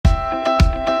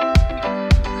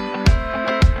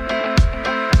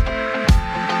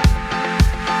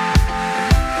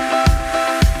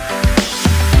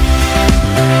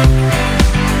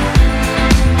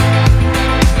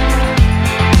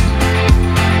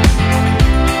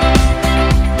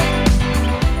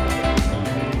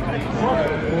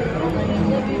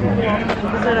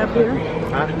here?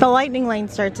 The lightning lane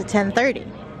starts at 10:30.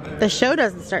 The show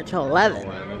doesn't start till 11.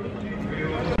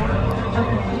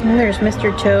 And there's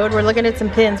Mr. Toad. We're looking at some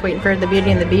pins waiting for the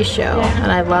Beauty and the Beast show.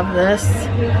 And I love this.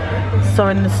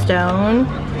 Sword in the Stone.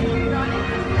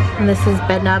 And this is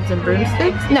Bed Knobs and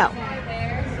Broomsticks? No.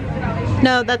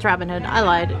 No, that's Robin Hood. I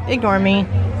lied. Ignore me.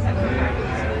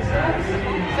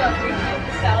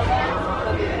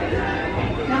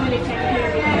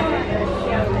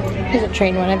 Here's a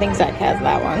train one. I think Zach has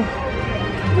that one.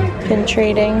 Pin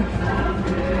trading.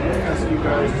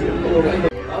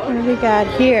 What do we got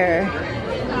here?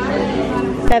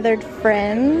 Feathered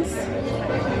Friends.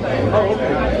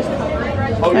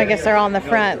 I guess they're all in the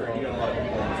front.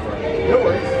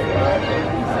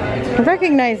 I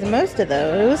recognize most of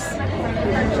those.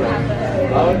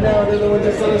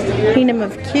 Kingdom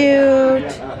of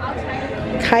Cute.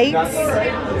 Kites.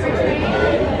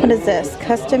 What is this?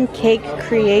 Custom Cake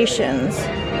Creations.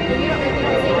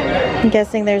 I'm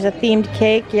guessing there's a themed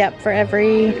cake. Yep, for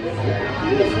every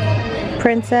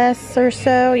princess or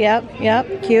so. Yep.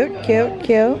 Cute.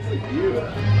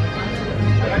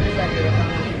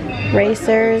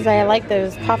 Racers. I like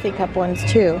those coffee cup ones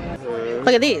too.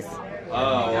 Look at these.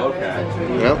 Oh, okay.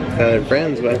 Well, Feathered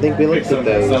Friends, but I think we looked at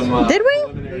those. Did we?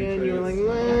 Yeah, and you were like,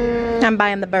 nah. I'm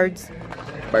buying the birds.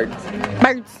 Birds.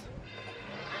 Birds.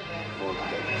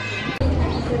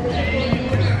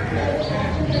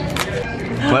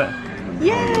 What?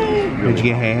 Yay! Did you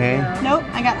get Hey Hey? Nope,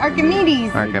 I got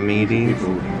Archimedes. Archimedes.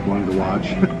 One to watch.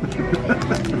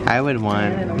 I would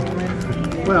want.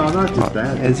 Well, not just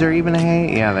that. Is there even a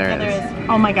Hey? Yeah, there There is. is.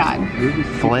 Oh my god.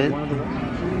 Flit.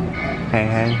 Hey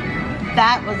Hey.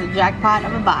 That was a jackpot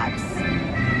of a box.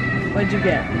 What'd you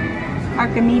get?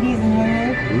 Archimedes and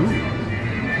Hey.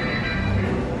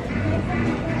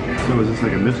 So is this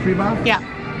like a mystery box? Yeah.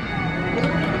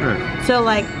 Sure. So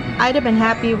like, I'd have been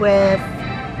happy with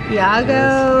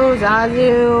Iago,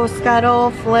 Zazu,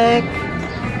 Scuttle, Flick,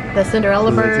 the Cinderella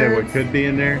Does it say birds. what could be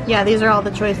in there? Yeah, these are all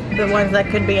the ones that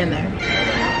could be in there.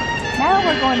 Now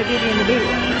we're going to Beauty and the Beast.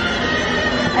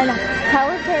 And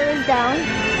Tower of Terror is down.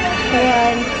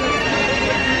 And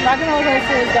Rock and Roller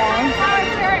Coaster is down. Tower of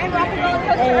Terror and Rock and Roller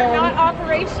Coaster are not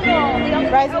operational. The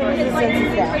only Rise of power is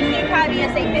Resistance is down. Racing Academy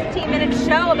is a 15-minute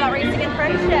show about racing and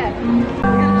friendship.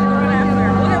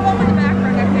 Look at one with the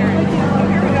background up there. Oh,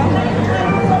 here we go.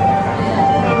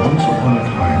 Once upon a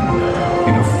time,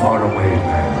 in a faraway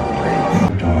land, a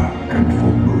dark and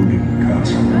foreboding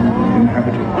castle,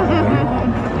 inhabited by very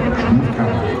unfortunate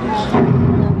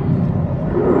characters.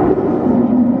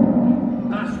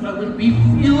 Master will be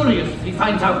furious if he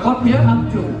finds out what we're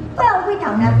up to. Well, we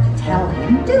don't have to tell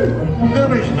him, do we?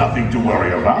 There is nothing to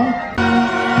worry about.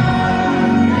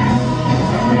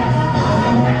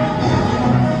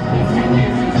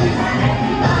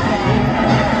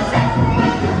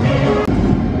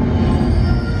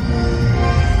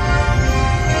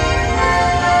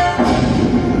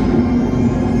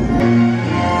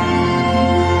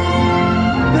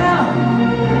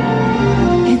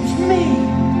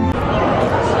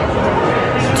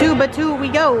 Two we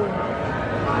go.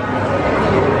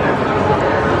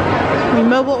 We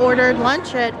mobile ordered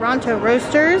lunch at Ronto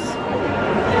Roasters,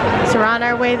 so we're on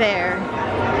our way there.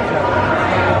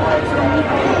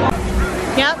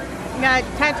 Yep, we got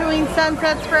Tatooine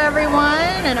sunsets for everyone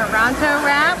and a Ronto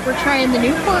wrap. We're trying the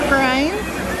new pork rinds,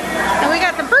 and we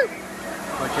got some fruit.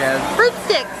 Which has Fruit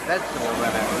sticks. vegetables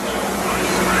in it.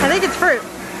 I think it's fruit.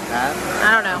 That?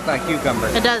 I don't know. It's like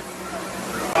cucumbers. It does.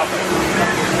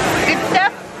 Good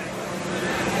stuff.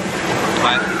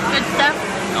 What? Good stuff.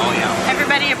 Oh yeah.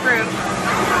 Everybody approved.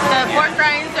 The pork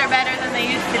rinds are better than they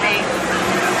used to be,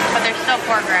 but they're still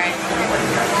pork rinds.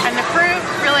 And the fruit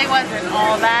really wasn't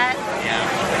all that. Yeah.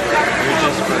 You're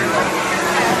just fruit.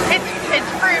 It's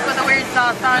fruit with a weird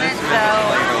sauce on it, so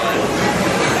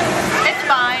it's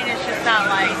fine. It's just not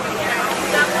like.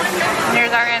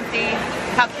 Here's our empty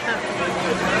cups of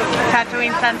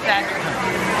Tatooine sunset.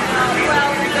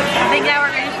 I think now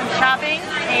we're gonna do some shopping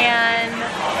and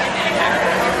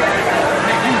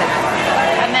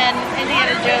then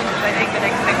Indiana Jones is I think the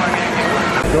next thing we're gonna do.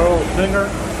 Go finger.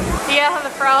 Yeah, the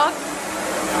frog.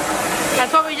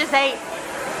 That's what we just ate.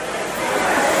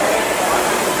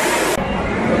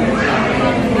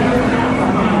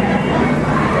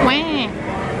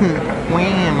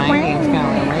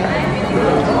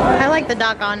 I like the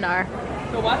Doc Ondar.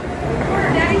 The what?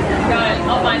 Got it.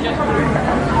 I'll find it.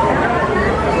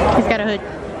 He's got a hood.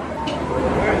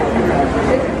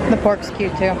 The pork's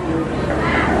cute too.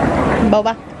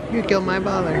 Boba. You killed my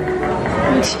father.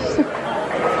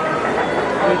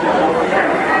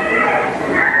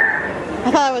 I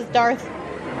thought it was Darth.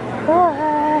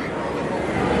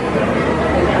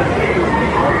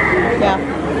 Yeah,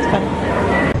 it's funny.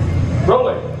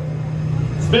 Rolling.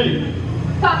 Speed.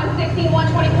 Thomas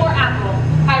 16124 Apple.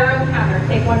 Pyro counter.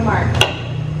 Take 1 mark.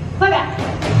 Play back.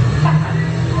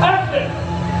 Action!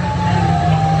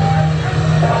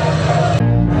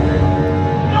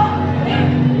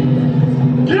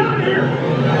 Get out of here!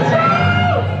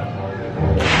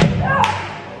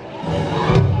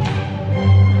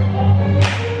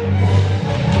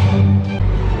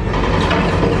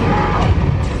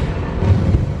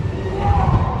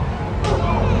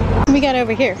 What we got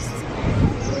over here?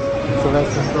 So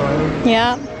that's the story?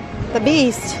 Yeah, the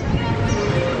Beast.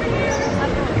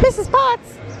 Mrs. Potts.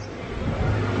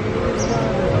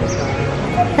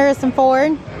 Harrison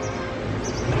Ford.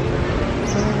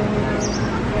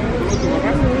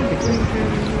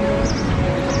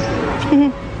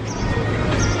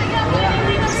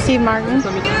 Steve Martin.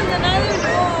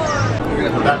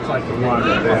 That's like the one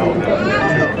that they all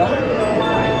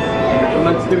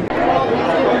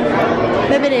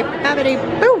Bibbidi, babbidi,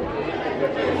 boo!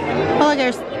 Oh, look,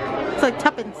 there's, it's like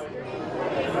tuppence.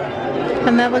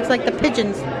 And that looks like the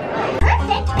pigeons.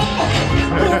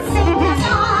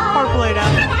 Or Pluto.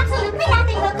 Absolutely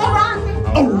nothing will go wrong.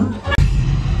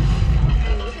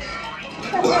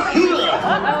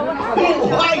 Oh,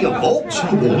 hiya, folks.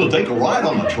 Want to take a ride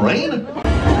on the train?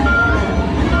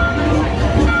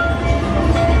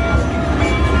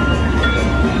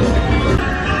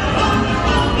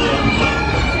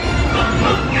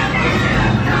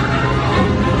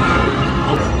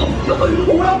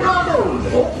 Welcome,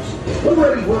 folks. We're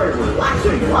ready for a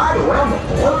relaxing ride around the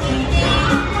park.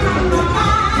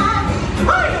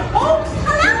 Hiya, folks.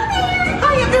 Hello there.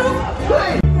 How you doing?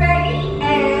 Hey. Ready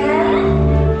and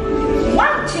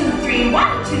 1, 2, 3,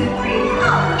 1, 2, 3.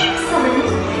 Oh,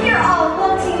 excellent. You're all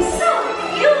waltzing so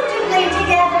beautifully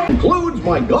together. Includes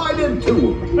my guided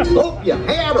tour. Hope you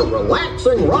had a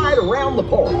relaxing ride around the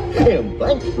park. And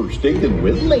thanks for sticking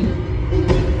with me.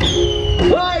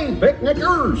 Hey,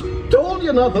 picnickers! Told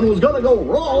you nothing was gonna go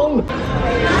wrong.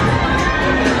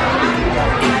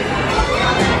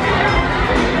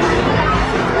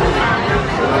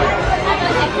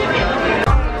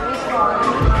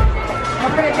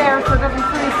 Open it there so it doesn't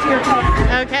freeze to your face.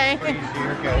 Okay.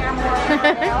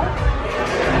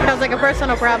 Sounds like a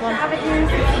personal problem.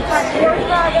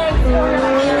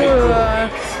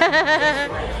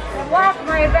 What?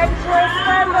 My adventurous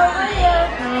friend over here.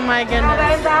 Oh my No, goodness.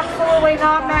 that is absolutely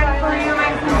not meant for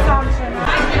human consumption.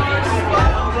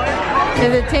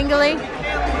 Is it tingly?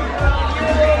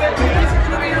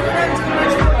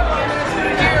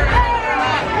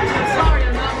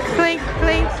 Clink,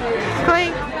 clink,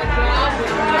 clink,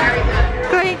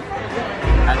 clink.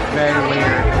 That's very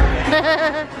weird.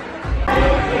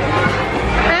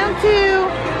 Round 2,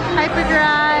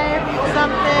 hyperdrive,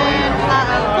 something,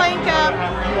 clank up.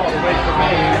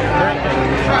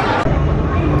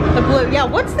 The blue, yeah,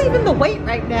 what's even the wait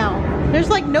right now? There's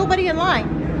like nobody in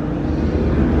line.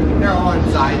 They're all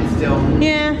inside still.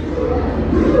 Yeah, I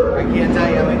can't tell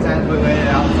you how many times we waited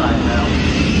outside now.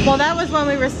 well that was when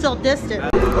we were still distant.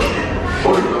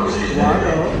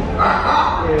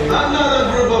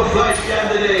 Another group of flight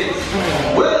candidates.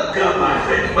 Welcome, my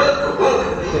friend. Welcome,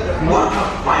 welcome. What a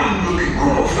fine-looking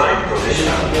group of flight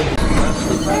professionals.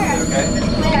 Okay.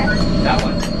 That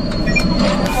one.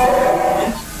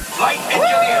 Flight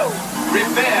engineers,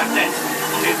 repair test.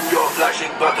 Hit your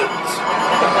flashing buttons.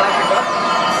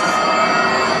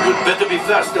 You'd better be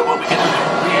faster when we get there.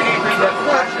 Anything that's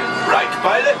flashing. Right,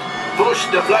 pilot. Push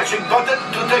the flashing button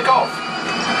to take off.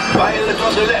 Pilot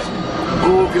on the left.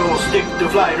 Move your stick to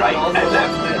fly right and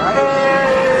left.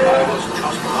 I was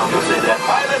just about to say that.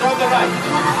 Pilot on the right.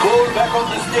 Pull back on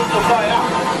the stick to fly up.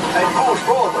 And push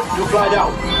forward to fly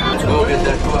down. Let's go get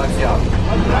that coaxial.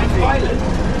 Right, pilot.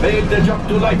 Make the jump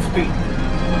to light speed.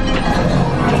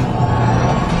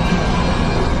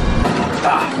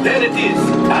 Ah, there it is.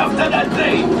 After that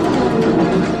train.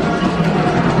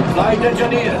 Flight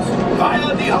engineers,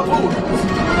 fire the harpoons.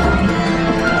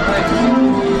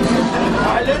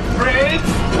 Pilot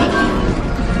brakes.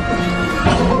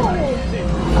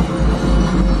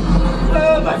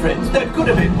 Well, my friends, that could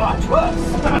have been much worse.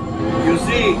 You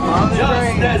see,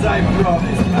 just as I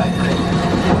promised, my friend.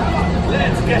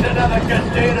 Let's get another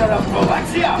container of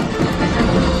coaxium.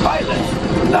 Pilots,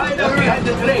 line up behind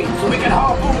the train so we can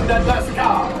harpoon that last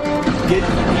car. Get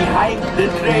behind the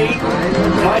train.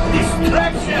 Like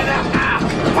distraction.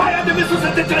 Fire the missiles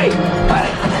at the train.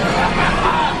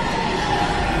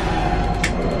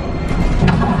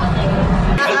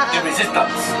 Help the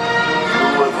resistance.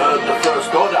 You have heard the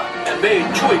first order and made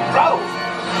Chewie proud.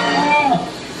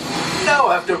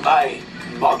 Now after my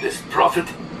modest profit,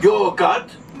 your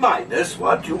god minus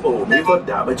what you owe me for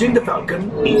damaging the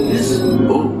Falcon, please.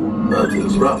 Oh, that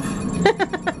is rough.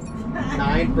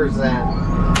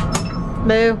 9%.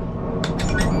 Boo.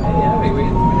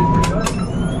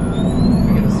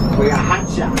 We got hot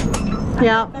shot.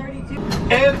 Yeah.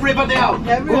 Everybody out!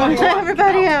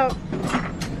 Everybody out.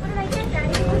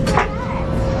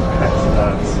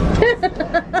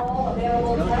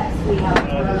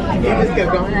 He just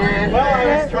kept going.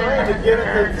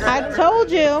 I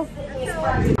told you.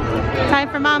 Time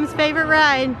for Mom's favorite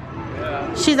ride.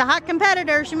 She's a hot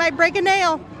competitor. She might break a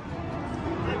nail.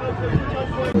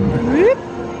 Whoop.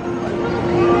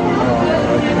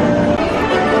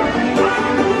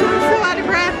 So out of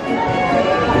breath.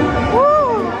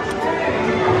 Woo.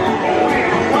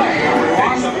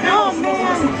 Oh man.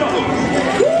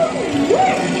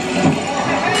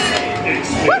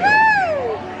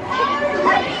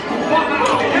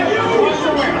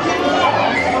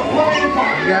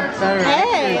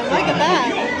 Hey, look at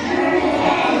that.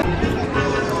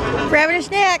 Grabbing a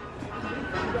snack.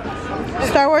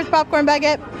 Star Wars popcorn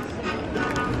bucket.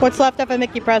 What's left of a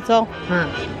Mickey pretzel?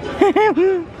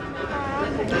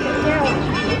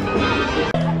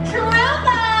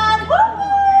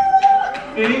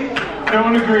 No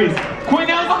one agrees.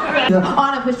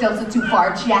 Anna pushed Elsa too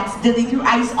far. She accidentally threw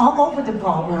ice all over the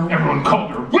ballroom. Everyone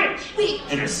called her witch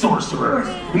and a sorcerer.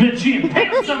 And then she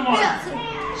impaled someone.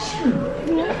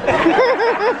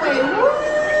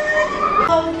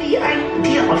 Oh, the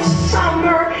idea of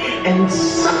summer and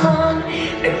sun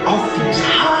and all things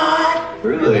hot.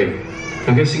 Really?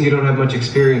 I'm guessing you don't have much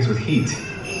experience with heat.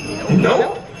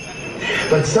 Nope.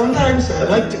 But sometimes I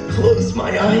like to close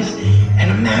my eyes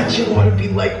and imagine what it'd be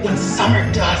like when summer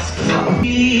dusk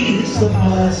comes. Of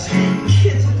us,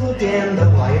 kids will go down the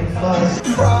Hawaiian fuzz,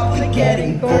 probably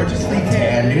getting gorgeously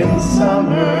tanned in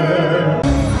summer.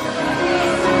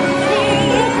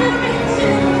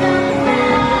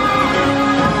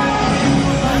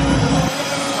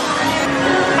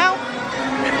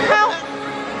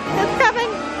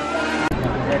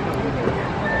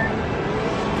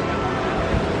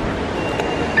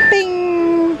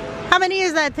 How many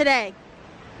is that today?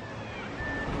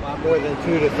 A lot more than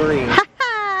 2 to 3. Ha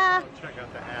ha! Check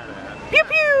out the ad. Pew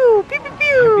pew! Pew pew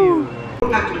pew!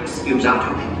 You have to excuse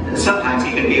Otto. Sometimes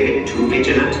he can be a bit too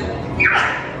vigilant.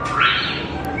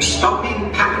 Stop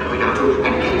being paranoid, Otto,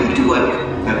 and get back to work.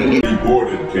 Be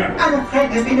boarded, Captain. I'm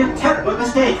afraid there's been a terrible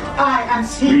mistake. I am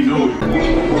sick. We know it.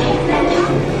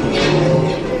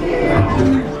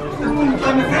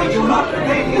 I'm afraid you're not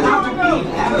ready how to be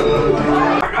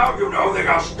there. Now you know that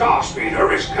our Star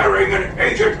Speeder is carrying an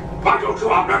agent vital to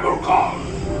our rebel cause.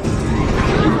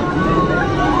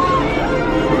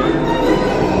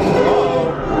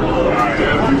 I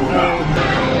have you now.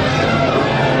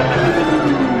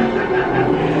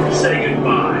 Say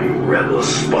goodbye, rebel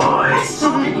spy.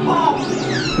 Sorry, Bob.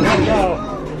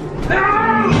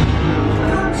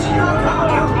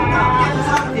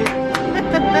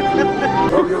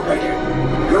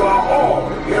 You are all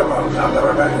heroes of the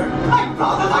rebellion. I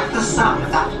rather like the sound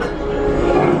of that.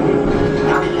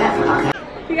 Now be careful, Doctor.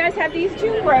 You guys have these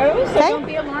 2 rows, so don't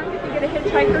be alarmed if you get a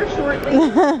hitchhiker shortly.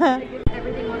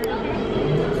 Everything ordered on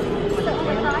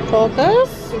Focus.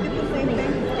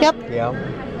 Yep. Yeah.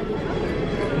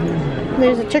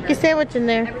 There's a turkey sandwich in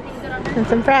there. And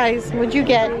some fries. What'd you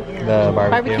get? The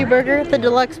Barbecue burger? The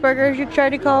deluxe burger, as you try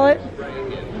to call it.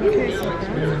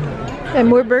 And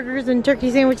more burgers and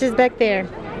turkey sandwiches back there.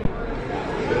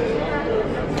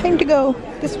 Time to go.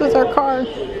 This was our car.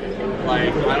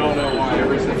 Like, I don't know why,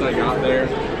 ever since I got there,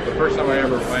 the first time I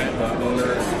ever went, the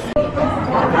owner...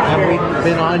 Have we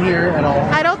been on here at all?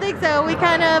 I don't think so. We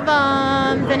kind of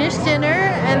finished dinner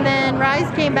and then Rise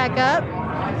came back up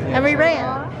and we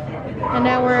ran. And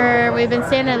now we've been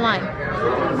standing in line.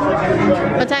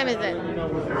 What time is it?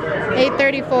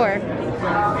 8:34.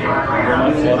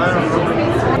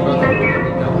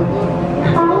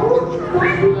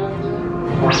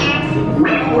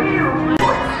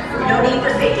 No need for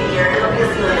safety gear. It'll be a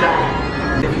smooth ride.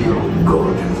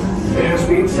 Good.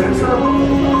 Airspeed sensor.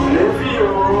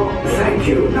 Thank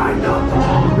you, 9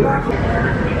 Black.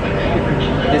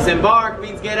 Disembark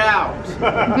means get out.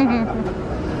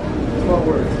 What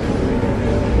word?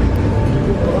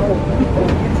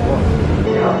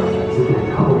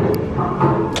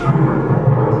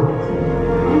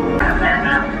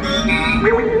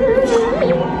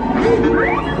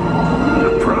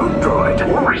 Probe droid.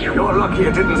 You're lucky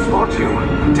it didn't spot you.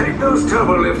 Take those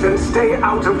turbo lifts and stay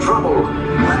out of trouble.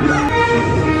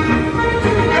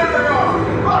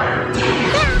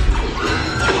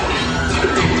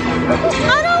 I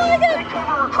don't like it!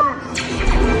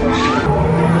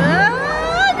 No!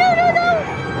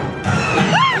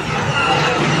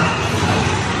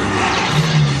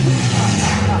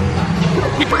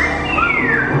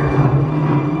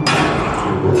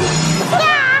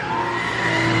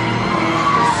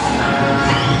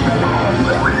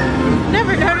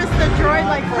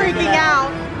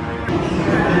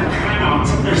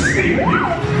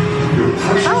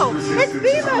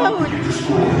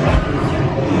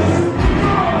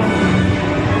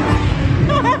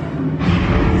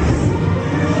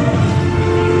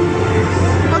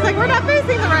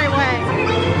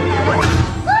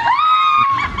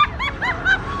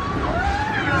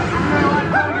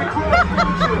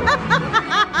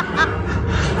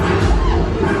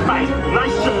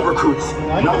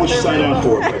 what you signed on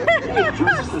for.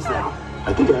 But this now.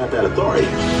 I think I have that authority.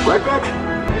 Right, Beck?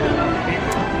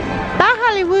 Bye,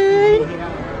 Hollywood.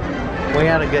 We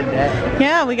had a good day.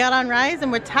 Yeah, we got on Rise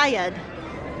and we're tired.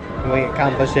 We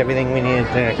accomplished everything we needed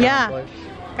to accomplish.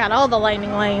 Yeah, got all the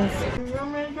lightning lanes.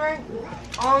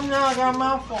 Oh no, I got a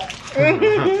mouthful.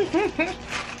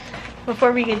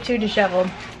 Before we get too disheveled,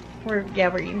 we're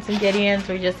eating some Gideons.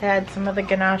 We just had some of the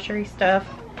ganachery stuff.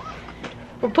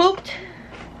 We're pooped.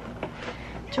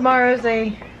 Tomorrow's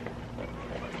a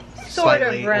sort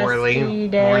of resty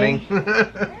day. Morning.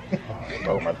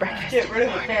 Oh, my breakfast. Get rid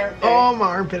of the carrot. Oh, my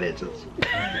armpit itches.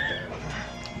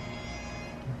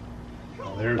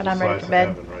 But I'm ready for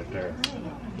bed. Right there.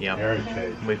 Yep.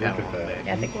 We've got one day.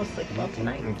 Yeah, I think we'll sleep well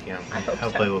tonight. Yeah. I hope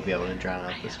Hopefully so. we'll be able to drown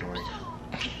out this morning.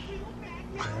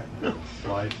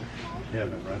 Slice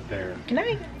heaven right there. Good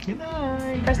night. Good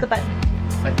night. Press the button.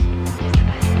 Bye.